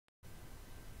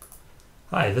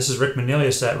Hi, this is Rick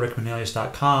Manelius at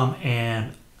rickmanelius.com,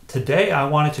 and today I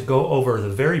wanted to go over the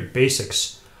very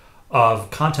basics of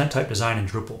content type design in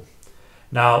Drupal.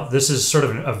 Now, this is sort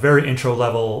of a very intro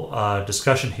level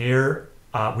discussion here.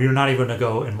 We are not even going to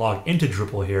go and log into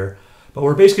Drupal here, but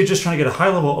we're basically just trying to get a high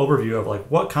level overview of like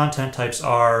what content types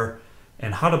are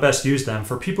and how to best use them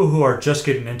for people who are just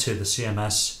getting into the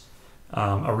CMS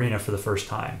arena for the first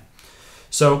time.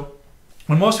 So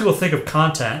when most people think of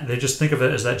content, they just think of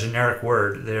it as that generic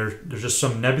word. There's just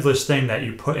some nebulous thing that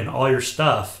you put in all your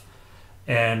stuff,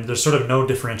 and there's sort of no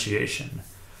differentiation.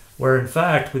 Where in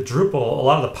fact, with Drupal, a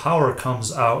lot of the power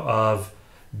comes out of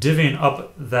divvying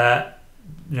up that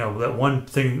one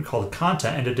thing called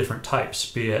content into different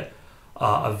types, be it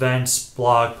events,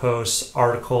 blog posts,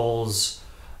 articles,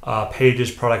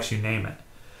 pages, products, you name it.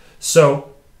 So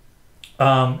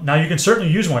now you can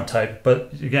certainly use one type,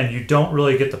 but again, you don't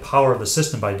really get the power of the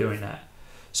system by doing that.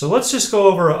 So let's just go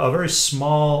over a very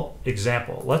small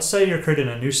example. Let's say you're creating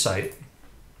a new site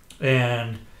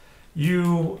and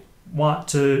you want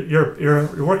to,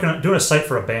 you're working on doing a site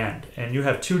for a band, and you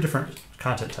have two different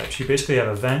content types. You basically have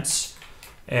events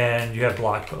and you have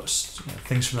blog posts,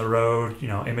 things from the road,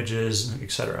 images,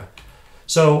 etc.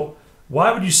 So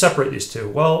why would you separate these two?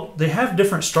 Well, they have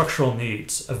different structural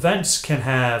needs. Events can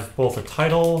have both a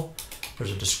title,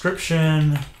 there's a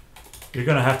description, you're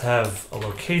going to have a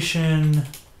location,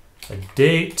 a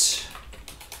date,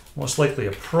 most likely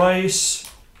a price,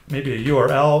 maybe a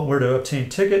URL, where to obtain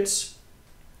tickets,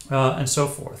 and so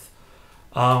forth.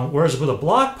 Whereas with a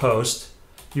blog post,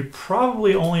 you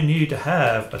probably only need to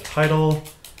have a title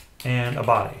and a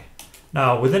body.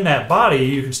 Now, within that body,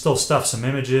 you can still stuff some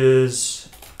images.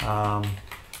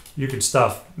 You can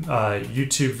stuff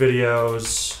YouTube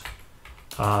videos,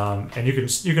 and you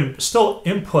can still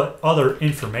input other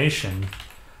information,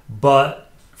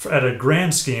 but at a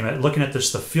grand scheme, at looking at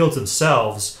just the fields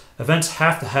themselves, events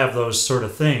have to have those sort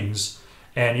of things,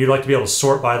 and you'd like to be able to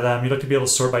sort by them. You'd like to be able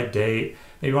to sort by date.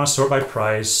 Maybe you want to sort by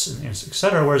price, and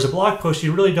etc. Whereas a blog post,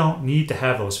 you really don't need to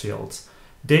have those fields.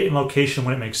 Date and location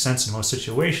when it makes sense in most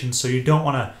situations, so you don't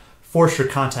want to force your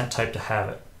content type to have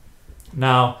it.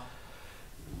 Now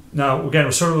again,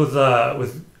 we're sort of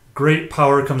with great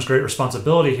power comes great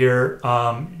responsibility here.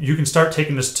 You can start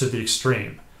taking this to the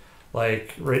extreme.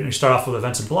 Like, right, you start off with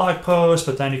events and blog posts,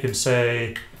 but then you can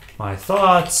say my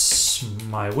thoughts,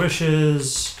 my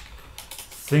wishes,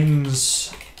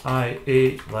 things I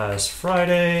ate last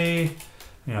Friday,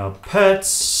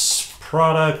 pets,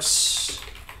 products,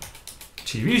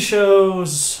 TV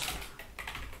shows,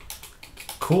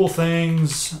 cool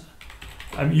things.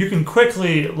 I mean, you can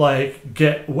quickly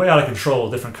get way out of control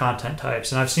with different content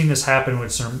types, and I've seen this happen with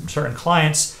certain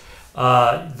clients.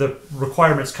 The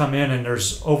requirements come in and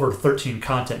there's over 13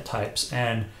 content types,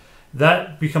 and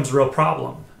that becomes a real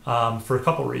problem for a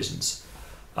couple reasons.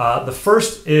 The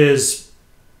first is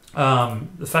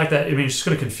the fact that it's just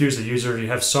going to confuse the user. You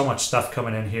have so much stuff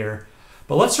coming in here,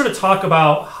 but let's sort of talk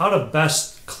about how to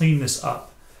best clean this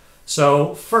up.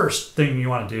 So first thing you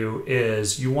want to do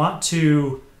is you want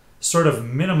to sort of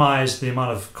minimize the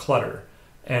amount of clutter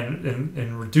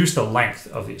and reduce the length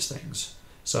of these things.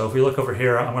 So if we look over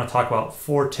here, I'm going to talk about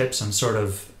 4 tips on sort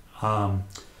of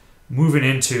moving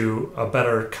into a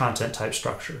better content type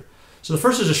structure. So the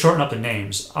first is to shorten up the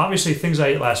names. Obviously, things I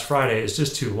ate last Friday is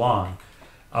just too long.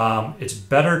 It's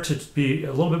better to be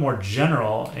a little bit more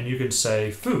general, and you can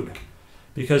say food,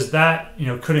 because that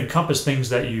could encompass things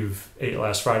that you've ate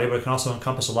last Friday, but it can also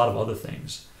encompass a lot of other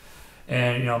things.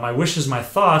 And my wishes, my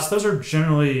thoughts, those are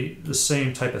generally the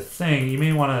same type of thing. You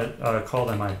may want to call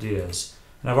them ideas.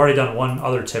 And I've already done one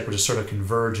other tip, which is sort of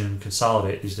converge and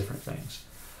consolidate these different things.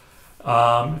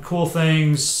 Cool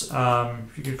things,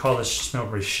 you could call this just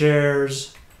memory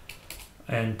shares.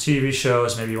 And TV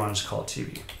shows, maybe you want to just call it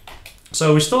TV.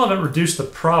 So we still haven't reduced the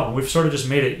problem. We've sort of just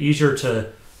made it easier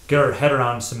to get our head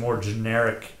around some more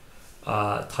generic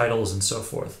titles and so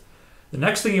forth. The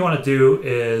next thing you want to do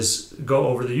is go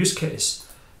over the use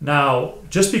case. Now,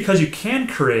 just because you can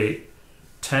create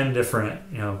 10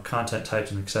 different content types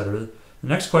and etc., the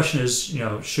next question is,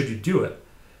 should you do it?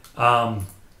 How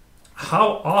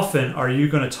often are you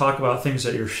going to talk about things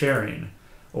that you're sharing,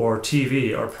 or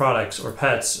TV, or products, or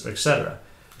pets, etc.?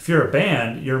 If you're a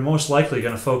band, you're most likely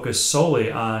going to focus solely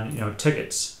on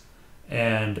tickets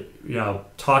and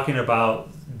talking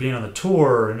about being on the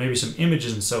tour and maybe some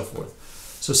images and so forth.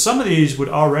 So some of these would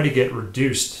already get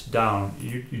reduced down.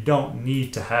 You don't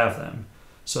need to have them.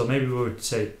 So maybe we would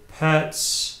say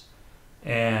pets,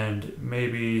 and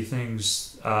maybe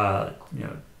things,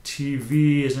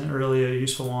 TV isn't really a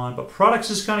useful one, but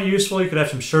products is kind of useful. You could have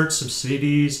some shirts, some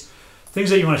CDs, things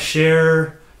that you want to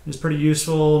share. is pretty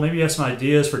useful. Maybe you have some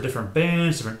ideas for different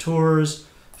bands, different tours.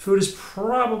 Food is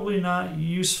probably not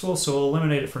useful, so we'll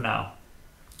eliminate it for now.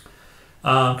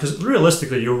 Because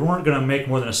realistically, you weren't going to make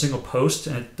more than a single post,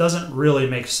 and it doesn't really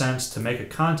make sense to make a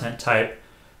content type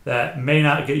that may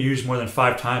not get used more than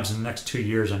 5 times in the next 2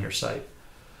 years on your site.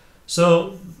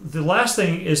 So the last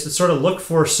thing is to sort of look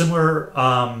for similar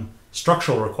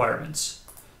structural requirements.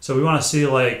 So we want to see,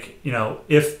 like,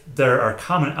 if there are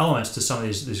common elements to some of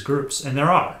these groups, and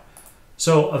there are.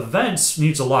 So events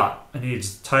needs a lot. It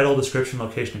needs title, description,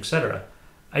 location, etc.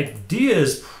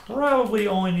 Ideas probably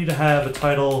only need to have a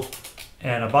title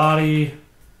and a body.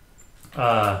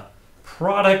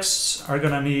 Products are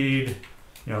going to need,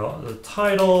 the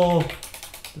title,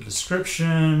 the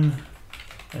description,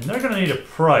 and they're going to need a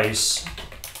price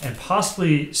and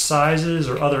possibly sizes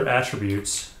or other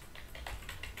attributes.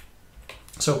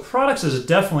 So products is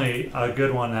definitely a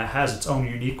good one that has its own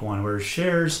unique one, where it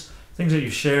shares things that you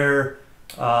share,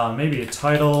 maybe a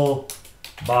title,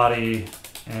 body,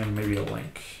 and maybe a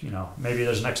link. Maybe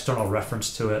there's an external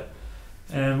reference to it.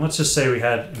 And let's just say we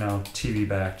had, TV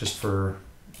back, just for,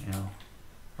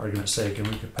 argument's sake, and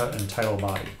we could put in title,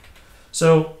 body.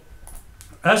 So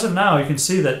as of now, you can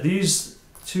see that these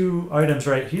 2 items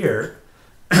right here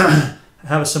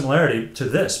have a similarity to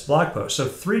this blog post. So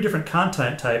 3 different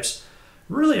content types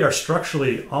really are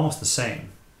structurally almost the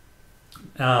same.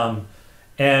 And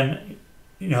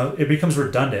it becomes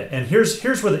redundant. And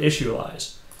here's where the issue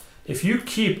lies. If you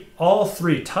keep all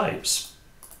 3 types,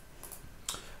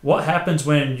 what happens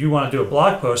when you want to do a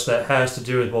blog post that has to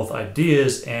do with both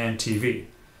ideas and TV?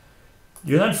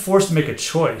 You're then forced to make a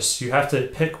choice. You have to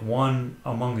pick one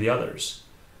among the others.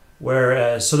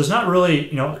 Whereas, so there's not really,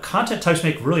 content types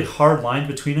make really hard lines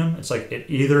between them. It's like it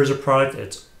either is a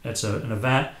product, it's an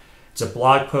event, it's a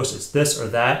blog post, it's this or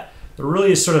that. There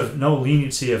really is sort of no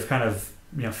leniency of kind of,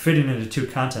 fitting into 2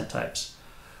 content types.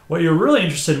 What you're really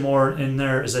interested more in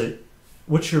there is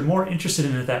what you're more interested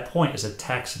in at that point is a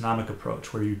taxonomic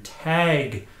approach, where you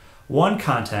tag one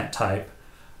content type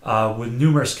with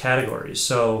numerous categories.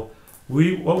 So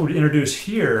what we'd introduce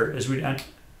here is we'd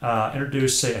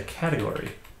introduce, say, a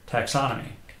category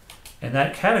taxonomy. And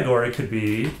that category could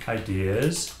be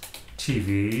ideas,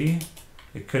 TV,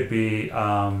 it could be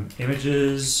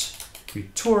images, it could be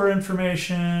tour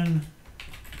information,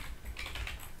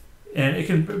 and it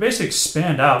can basically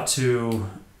expand out to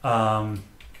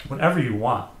whatever you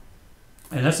want.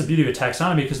 And that's the beauty of a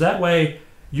taxonomy, because that way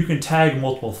you can tag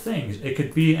multiple things. It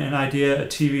could be an idea, a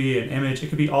TV, an image, it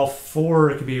could be all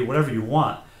 4, it could be whatever you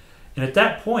want. And at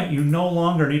that point, you no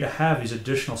longer need to have these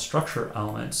additional structure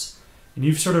elements, and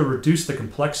you've sort of reduced the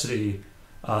complexity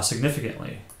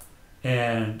significantly.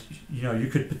 And you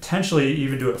could potentially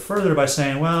even do it further by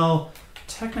saying, well,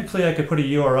 technically I could put a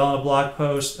URL in a blog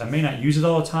post. I may not use it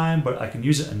all the time, but I can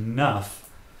use it enough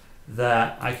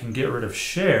that I can get rid of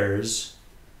shares,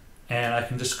 and I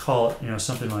can just call it,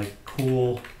 something like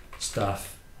cool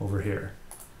stuff over here.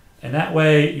 And that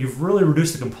way you've really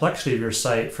reduced the complexity of your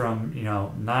site from,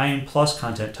 9+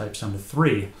 content types down to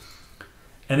 3.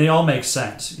 And they all make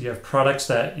sense. You have products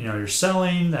that, you're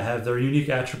selling that have their unique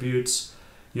attributes.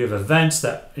 You have events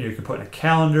that you can put in a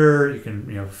calendar, you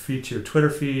can, feed to your Twitter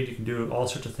feed, you can do all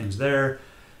sorts of things there.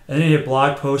 And then you have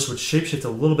blog posts, which shapeshift a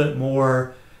little bit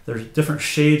more. There's different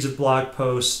shades of blog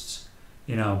posts,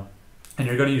 and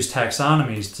you're going to use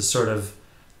taxonomies to sort of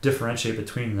differentiate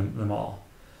between them all.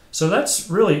 So that's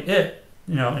really it,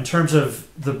 in terms of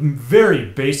the very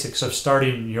basics of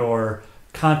starting your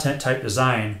content type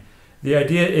design. The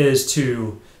idea is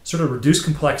to sort of reduce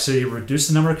complexity, reduce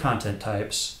the number of content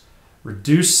types,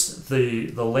 reduce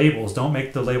the labels. Don't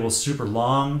make the labels super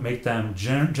long, make them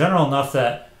general enough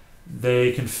that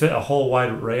they can fit a whole wide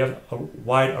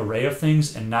array of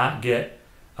things and not get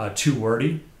too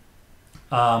wordy.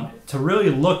 To really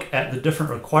look at the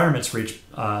different requirements for each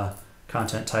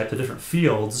content type, the different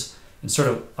fields, and sort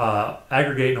of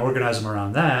aggregate and organize them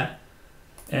around that.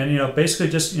 And basically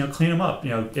just clean them up.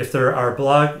 If there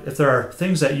are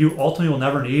things that you ultimately will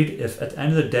never need, if at the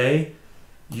end of the day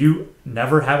you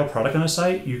never have a product on a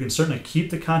site, you can certainly keep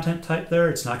the content type there.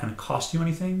 It's not going to cost you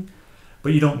anything,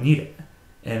 but you don't need it.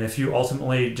 And if you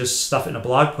ultimately just stuff it in a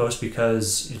blog post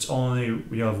because it's only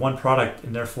have one product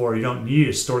and therefore you don't need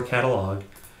a store catalog,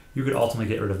 you could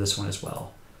ultimately get rid of this one as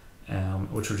well,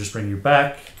 which will just bring you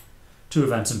back to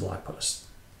events and blog posts.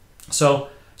 So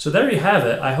there you have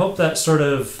it. I hope that sort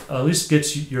of at least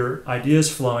gets your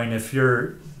ideas flowing. If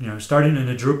you're starting in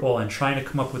a Drupal and trying to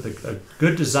come up with a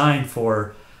good design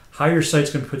for how your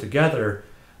site's going to be put together,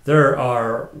 there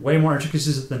are way more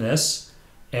intricacies than this,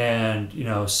 and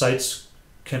sites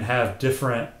can have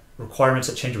different requirements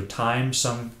that change with time.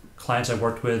 Some clients I've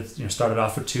worked with, started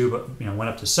off with 2, but went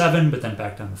up to 7, but then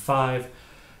back down to 5.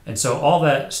 And so all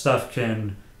that stuff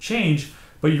can change,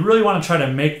 but you really want to try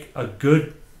to make a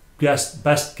good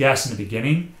best guess in the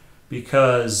beginning,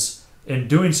 because in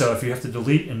doing so, if you have to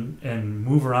delete and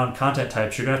move around content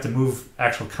types, you're going to have to move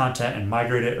actual content and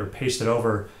migrate it or paste it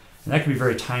over, and that can be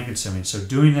very time consuming. So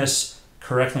doing this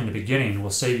correctly in the beginning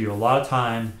will save you a lot of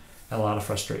time and a lot of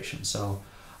frustration. So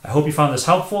I hope you found this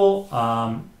helpful.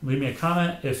 Leave me a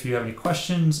comment if you have any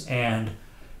questions, and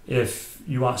if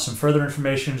you want some further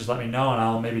information, just let me know and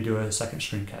I'll maybe do a second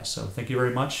screencast. So thank you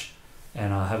very much,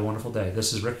 and have a wonderful day.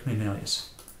 This is Rick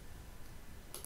Cornelius.